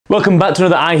Welcome back to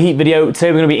another iHeat video.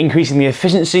 Today we're going to be increasing the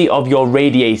efficiency of your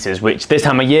radiators, which this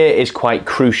time of year is quite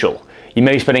crucial. You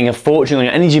may be spending a fortune on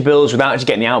your energy bills without actually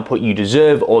getting the output you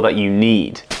deserve or that you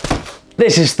need.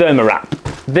 This is ThermaWrap.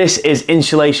 This is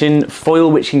insulation foil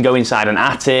which can go inside an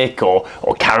attic or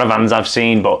caravans I've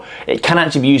seen, but it can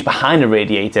actually be used behind a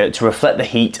radiator to reflect the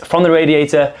heat from the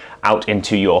radiator out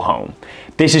into your home.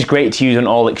 This is great to use on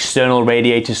all external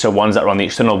radiators, so ones that are on the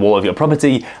external wall of your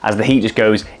property, as the heat just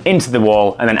goes into the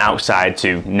wall and then outside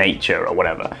to nature or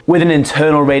whatever. With an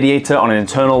internal radiator on an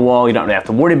internal wall, you don't really have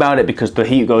to worry about it because the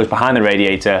heat goes behind the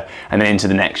radiator and then into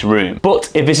the next room. But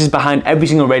if this is behind every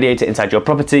single radiator inside your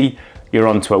property, you're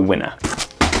on to a winner.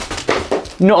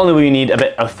 Not only will you need a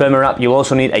bit of ThermaWrap, you'll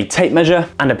also need a tape measure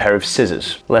and a pair of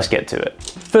scissors. Let's get to it.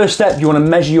 First step, you want to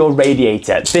measure your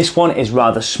radiator. This one is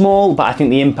rather small, but I think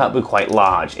the impact will be quite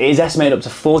large. It is estimated up to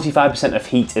 45% of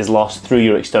heat is lost through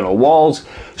your external walls.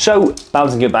 So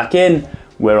balancing it back in,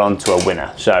 we're on to a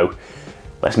winner. So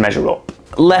let's measure up.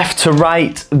 Left to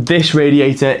right, this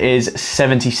radiator is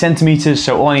 70 centimeters.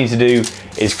 So all I need to do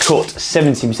is cut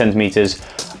 70 centimeters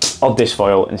of this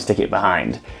foil and stick it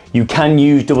behind. You can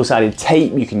use double-sided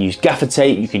tape, you can use gaffer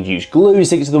tape, you can use glue to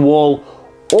stick it to the wall,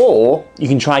 or you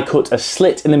can try cut a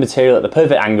slit in the material at the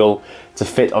perfect angle to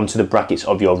fit onto the brackets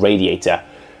of your radiator,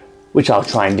 which I'll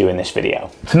try and do in this video.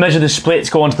 To measure the splits,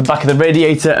 go onto the back of the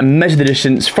radiator and measure the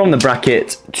distance from the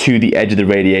bracket to the edge of the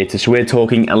radiator. So we're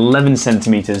talking 11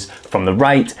 centimeters from the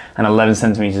right and 11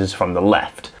 centimeters from the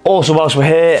left. Also, whilst we're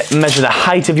here, measure the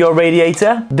height of your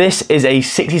radiator. This is a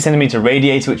 60 centimeter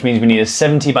radiator, which means we need a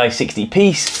 70 by 60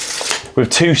 piece with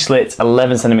two slits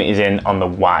 11 centimeters in on the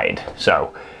wide.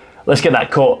 So let's get that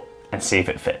cut and see if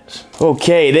it fits.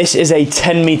 Okay, this is a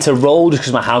 10-meter roll just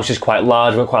because my house is quite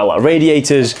large, we've got quite a lot of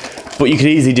radiators, but you could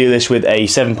easily do this with a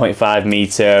 7.5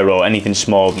 meter or anything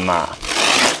smaller than that.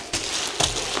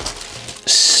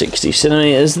 60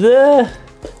 centimeters there.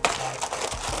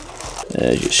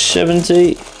 There's your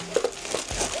 70.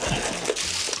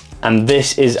 And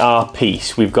this is our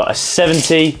piece. We've got a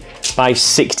 70 by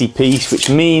 60 piece, which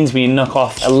means we knock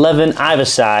off 11 either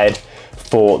side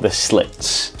for the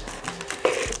slits.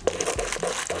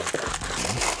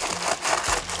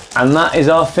 And that is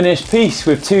our finished piece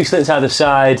with two slits either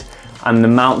side, and the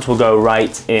mount will go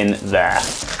right in there.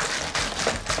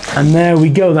 And there we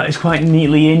go, that is quite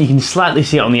neatly in. You can slightly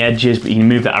see it on the edges, but you can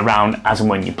move that around as and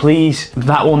when you please.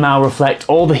 That will now reflect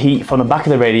all the heat from the back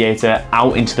of the radiator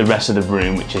out into the rest of the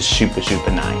room, which is super,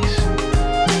 super nice.